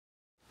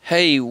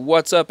Hey,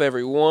 what's up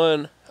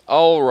everyone?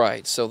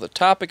 Alright, so the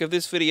topic of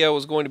this video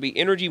is going to be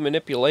energy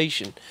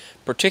manipulation,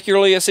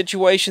 particularly a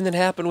situation that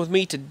happened with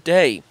me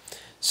today.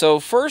 So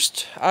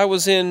first, I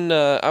was in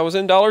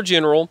Dollar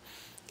General,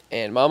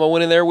 and Mama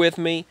went in there with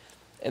me,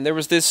 and there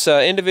was this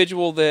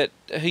individual that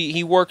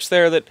he works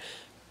there that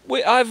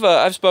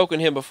I've spoken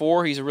to him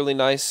before. He's a really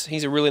nice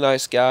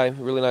guy, a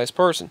really nice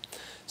person.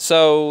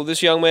 So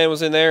this young man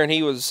was in there, and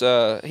he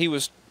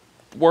was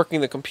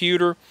working the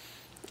computer.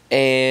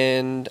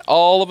 And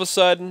all of a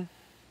sudden,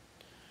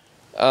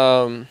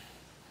 the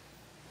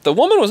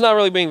woman was not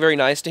really being very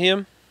nice to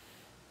him.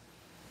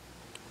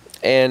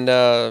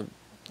 And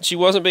she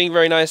wasn't being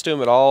very nice to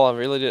him at all. I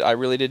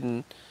really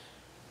didn't.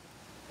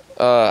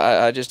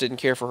 I just didn't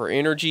care for her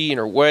energy and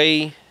her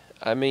way.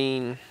 I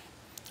mean,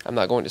 I'm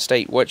not going to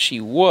state what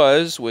she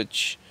was,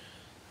 which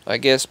I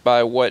guess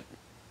by what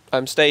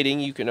I'm stating,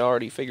 you can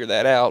already figure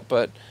that out.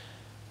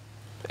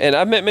 And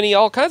I've met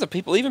all kinds of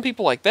people, even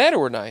people like that who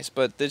were nice.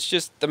 But it's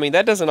just, I mean,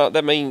 that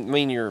doesn't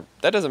mean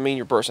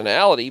your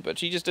personality. But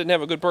she just didn't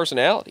have a good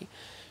personality.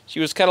 She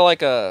was kind of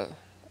like a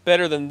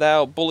better than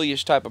thou,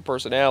 bullyish type of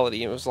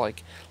personality. It was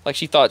like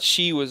she thought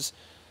she was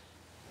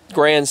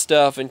grand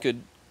stuff and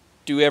could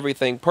do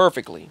everything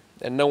perfectly,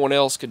 and no one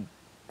else could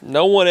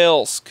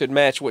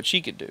match what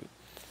she could do.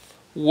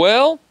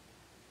 Well,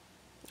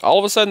 all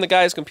of a sudden the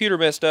guy's computer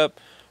messed up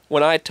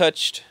when I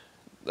touched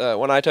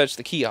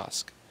the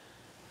kiosk,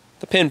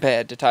 the pen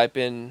pad to type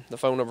in the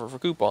phone number for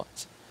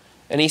coupons.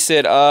 And he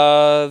said,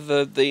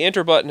 the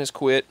enter button has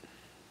quit.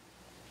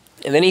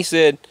 And then he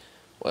said,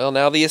 well,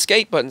 now the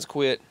escape button's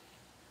quit.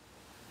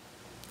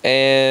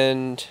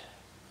 And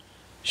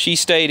she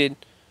started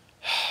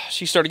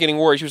getting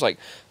worried. She was like,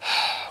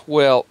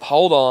 well,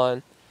 hold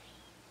on.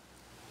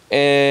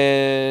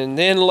 And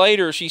then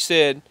later she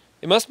said,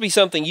 it must be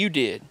something you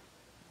did.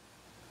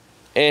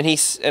 And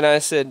I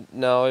said,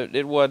 no,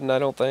 it wasn't, I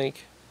don't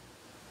think.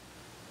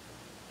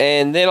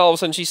 And then all of a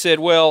sudden she said,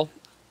 well,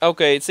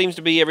 okay, it seems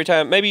to be every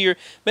time. Maybe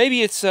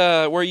it's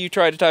where you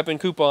try to type in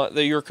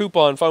your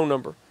coupon phone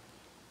number.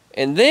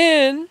 And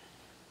then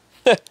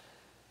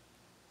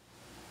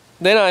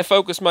then I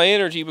focused my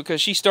energy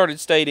because she started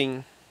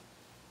stating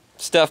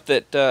stuff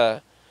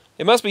that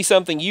it must be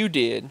something you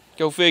did.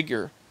 Go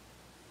figure.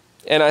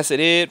 And I said,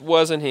 it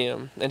wasn't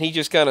him. And he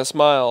just kind of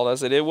smiled. I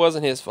said, it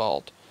wasn't his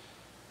fault.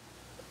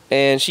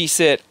 And she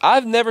said,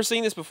 I've never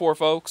seen this before,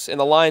 folks. And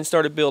the line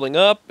started building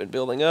up and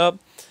building up.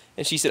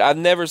 And she said, I've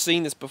never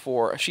seen this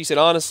before. She said,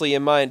 honestly,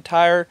 in my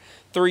entire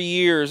 3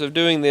 years of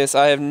doing this,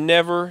 I have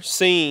never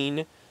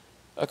seen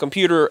a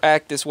computer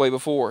act this way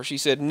before. She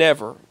said,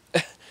 never.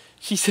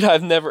 She said,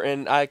 I've never,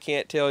 and I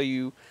can't tell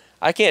you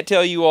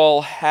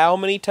all how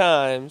many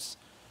times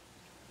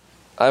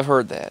I've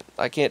heard that.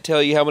 I can't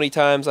tell you how many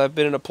times I've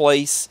been in a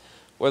place,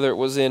 whether it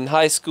was in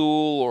high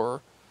school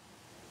or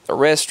a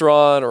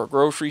restaurant or a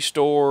grocery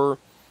store,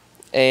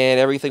 and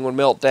everything would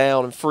melt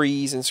down and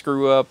freeze and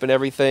screw up and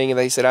everything. And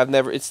they said,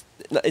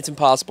 it's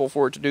impossible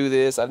for it to do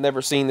this. I've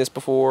never seen this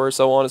before,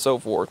 so on and so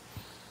forth.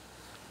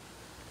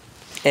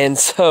 And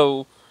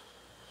so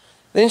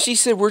then she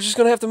said, we're just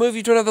going to have to move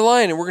you to another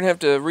line, and we're going to have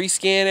to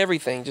rescan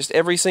everything. Just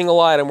every single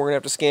item we're going to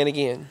have to scan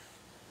again.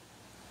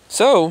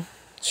 So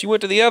she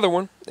went to the other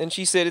one, and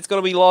she said, it's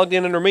going to be logged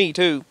in under me,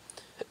 too.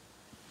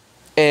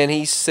 And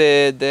he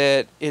said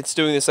that it's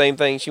doing the same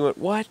thing. She went,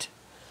 what?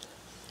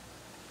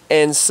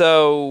 And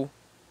so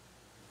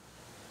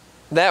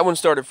that one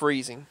started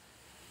freezing.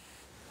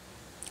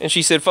 And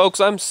she said, folks,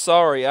 I'm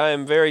sorry. I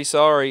am very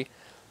sorry.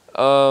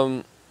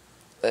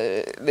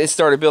 It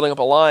started building up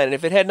a line. And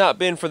if it had not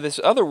been for this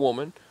other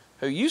woman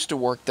who used to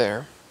work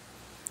there,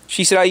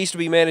 she said, I used to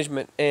be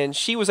management. And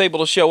she was able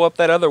to show up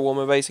that other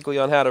woman basically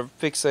on how to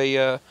fix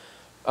a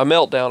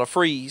meltdown, a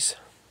freeze.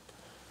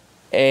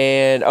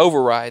 And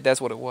override,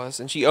 that's what it was.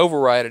 And she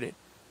overrided it.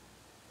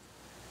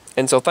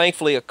 And so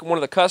thankfully, one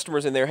of the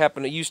customers in there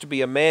used to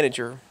be a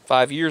manager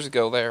 5 years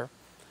ago there.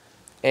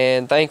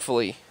 And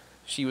thankfully,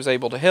 she was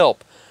able to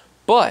help.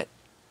 But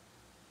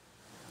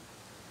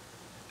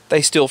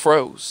they still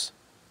froze.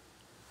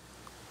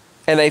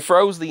 And they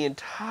froze the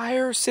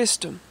entire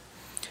system.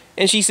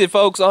 And she said,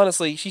 folks,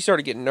 honestly, she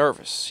started getting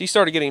nervous. She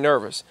started getting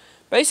nervous.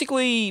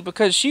 Basically,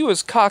 because she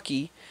was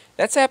cocky.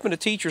 That's happened to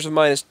teachers of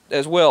mine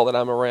as well that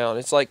I'm around.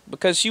 It's like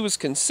because she was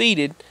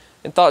conceited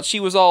and thought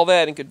she was all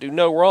that and could do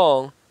no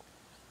wrong,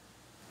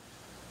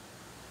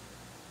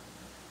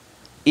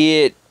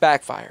 it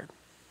backfired.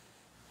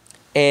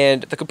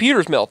 And the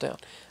computer's meltdown.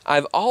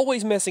 I've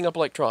always messing up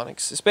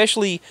electronics,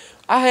 especially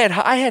I had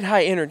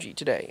high energy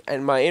today,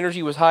 and my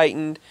energy was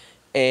heightened,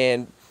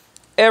 and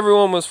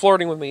everyone was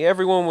flirting with me.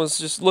 Everyone was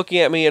just looking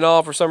at me in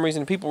awe for some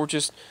reason. People were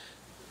just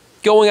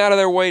going out of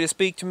their way to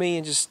speak to me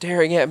and just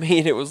staring at me,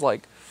 and it was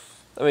like,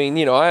 I mean,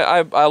 you know,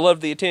 I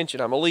loved the attention.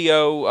 I'm a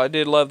Leo. I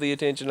did love the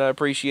attention. I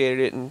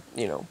appreciated it, and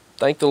you know,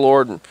 thank the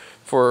Lord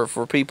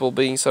for people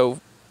being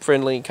so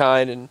friendly and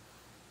kind and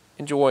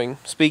enjoying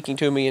speaking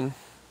to me and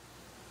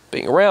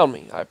being around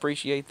me. I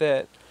appreciate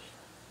that.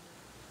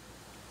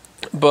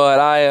 But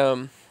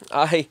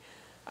I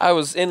I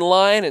was in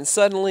line, and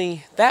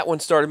suddenly that one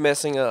started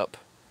messing up.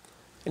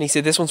 And he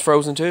said, this one's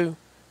frozen too.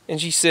 And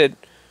she said,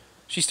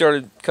 she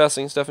started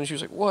cussing and stuff, and she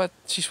was like, what?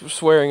 She was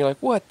swearing, like,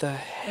 what the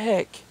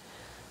heck?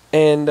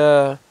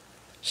 And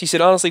she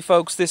said, honestly,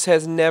 folks, this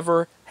has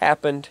never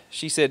happened.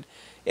 She said,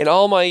 in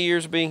all my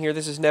years of being here,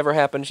 this has never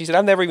happened. She said,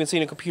 I've never even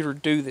seen a computer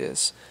do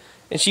this.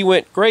 And she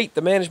went, great,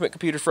 the management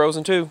computer's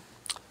frozen too.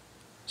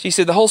 She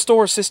said, the whole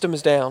store system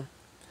is down.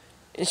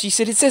 And she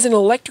said, it says an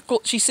electrical,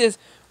 she says,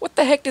 what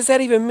the heck does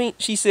that even mean?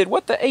 She said,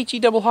 what the HE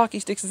double hockey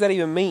sticks does that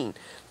even mean?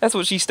 That's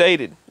what she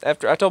stated.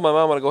 After I told my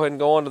mom I'm going to go ahead and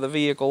go onto the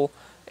vehicle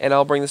and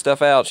I'll bring the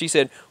stuff out. She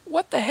said,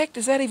 what the heck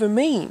does that even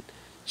mean?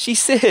 She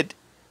said,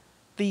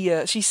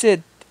 it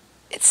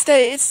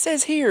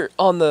says here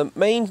on the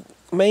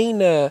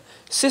main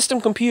system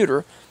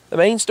computer, the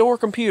main store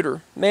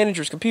computer,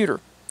 manager's computer.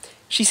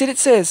 She said it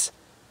says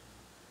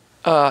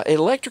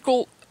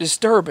electrical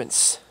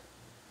disturbance.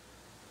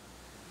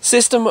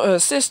 System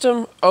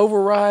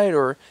override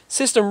or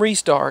system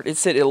restart. It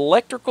said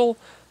electrical,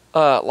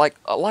 like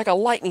a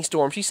lightning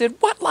storm. She said,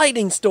 what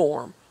lightning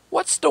storm?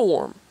 What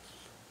storm?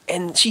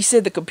 And she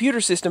said the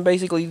computer system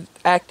basically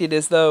acted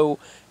as though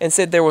and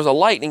said there was a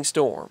lightning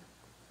storm.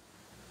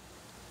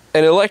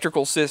 An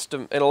electrical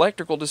system, an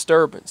electrical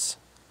disturbance.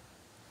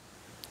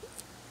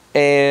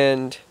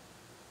 And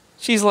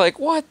she's like,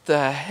 what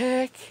the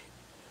heck?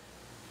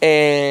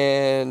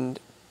 And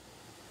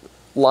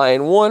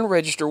line 1,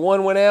 register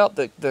 1 went out.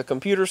 The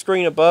computer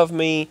screen above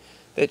me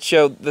that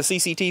showed the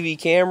CCTV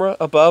camera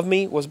above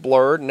me was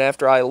blurred. And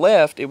after I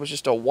left, it was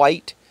just a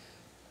white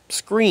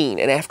screen.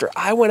 And after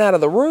I went out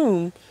of the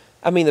room,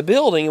 the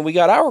building, and we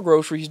got our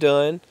groceries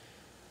done,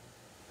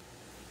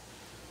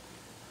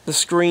 the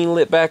screen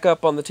lit back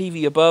up on the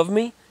TV above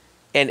me.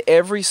 And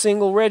every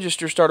single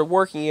register started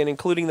working again,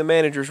 including the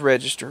manager's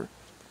register.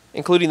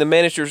 Including the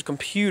manager's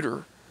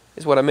computer,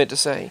 is what I meant to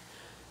say.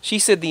 She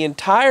said the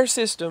entire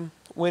system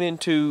went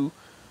into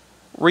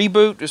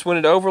reboot, just went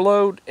into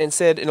overload, and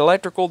said an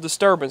electrical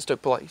disturbance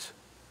took place.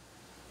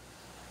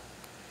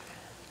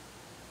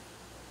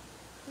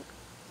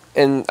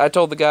 And I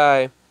told the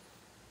guy,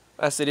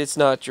 I said, it's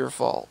not your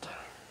fault.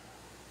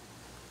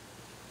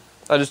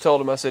 I just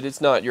told him, I said,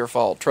 it's not your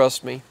fault,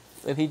 trust me.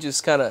 And he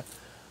just kind of,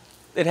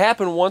 it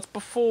happened once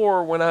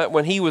before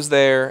when he was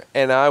there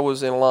and I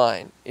was in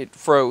line. It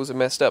froze and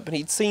messed up, and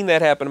he'd seen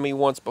that happen to me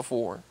once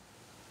before.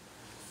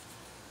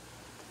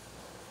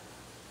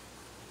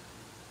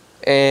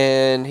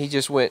 And he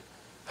just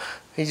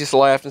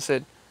laughed and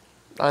said,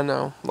 I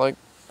know. Like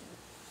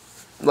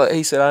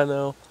he said, I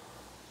know.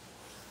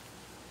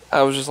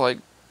 I was just like,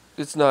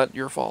 it's not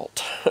your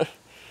fault.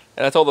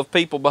 And I told the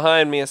people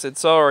behind me, I said,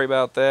 sorry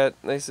about that.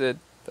 And they said,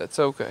 that's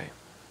okay.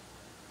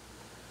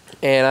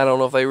 And I don't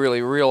know if they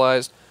really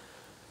realized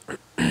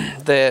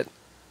that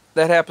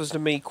happens to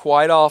me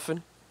quite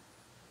often.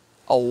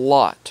 A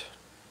lot.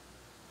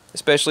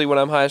 Especially when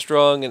I'm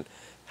high-strung and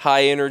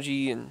high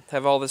energy and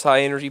have all this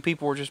high energy.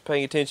 People were just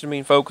paying attention to me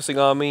and focusing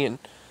on me and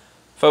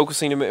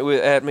focusing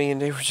at me,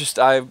 and they were just,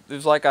 it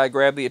was like I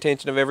grabbed the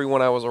attention of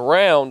everyone I was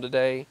around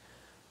today,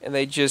 and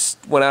they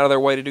just went out of their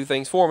way to do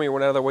things for me, or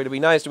went out of their way to be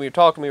nice to me, or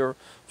talk to me, or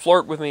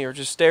flirt with me, or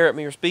just stare at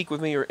me, or speak with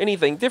me, or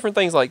anything, different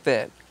things like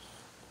that.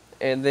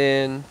 And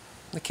then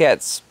the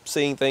cat's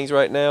seeing things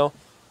right now.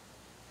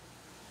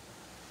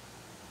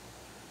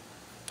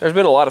 There's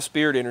been a lot of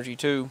spirit energy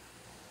too.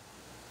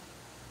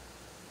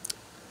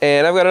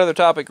 And I've got another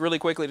topic really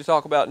quickly to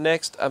talk about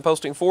next. I'm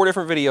posting 4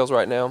 different videos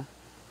right now.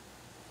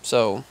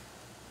 So,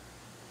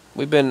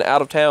 we've been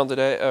out of town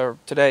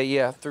today,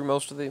 yeah, through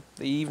most of the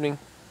evening.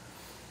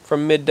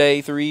 From midday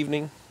through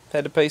evening.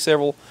 Had to pay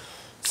several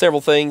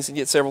things and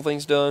get several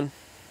things done.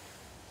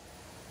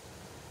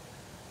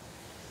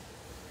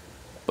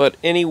 But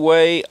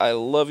anyway, I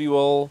love you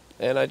all,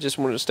 and I just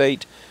wanted to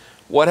state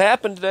what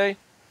happened today.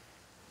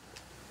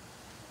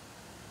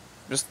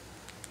 Just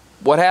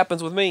what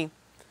happens with me.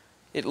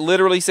 It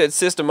literally said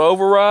system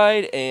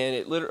override, and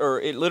it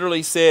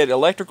literally said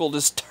electrical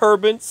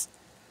disturbance.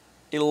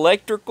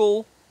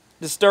 Electrical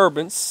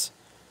disturbance.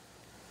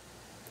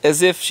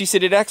 As if, she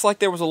said, it acts like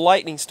there was a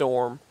lightning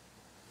storm.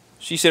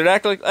 She said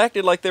it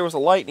acted like there was a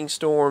lightning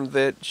storm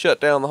that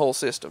shut down the whole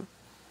system.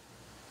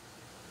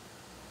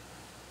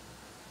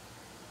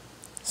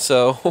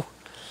 So,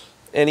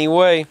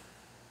 anyway,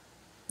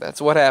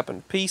 that's what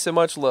happened. Peace and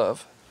much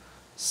love.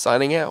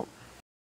 Signing out.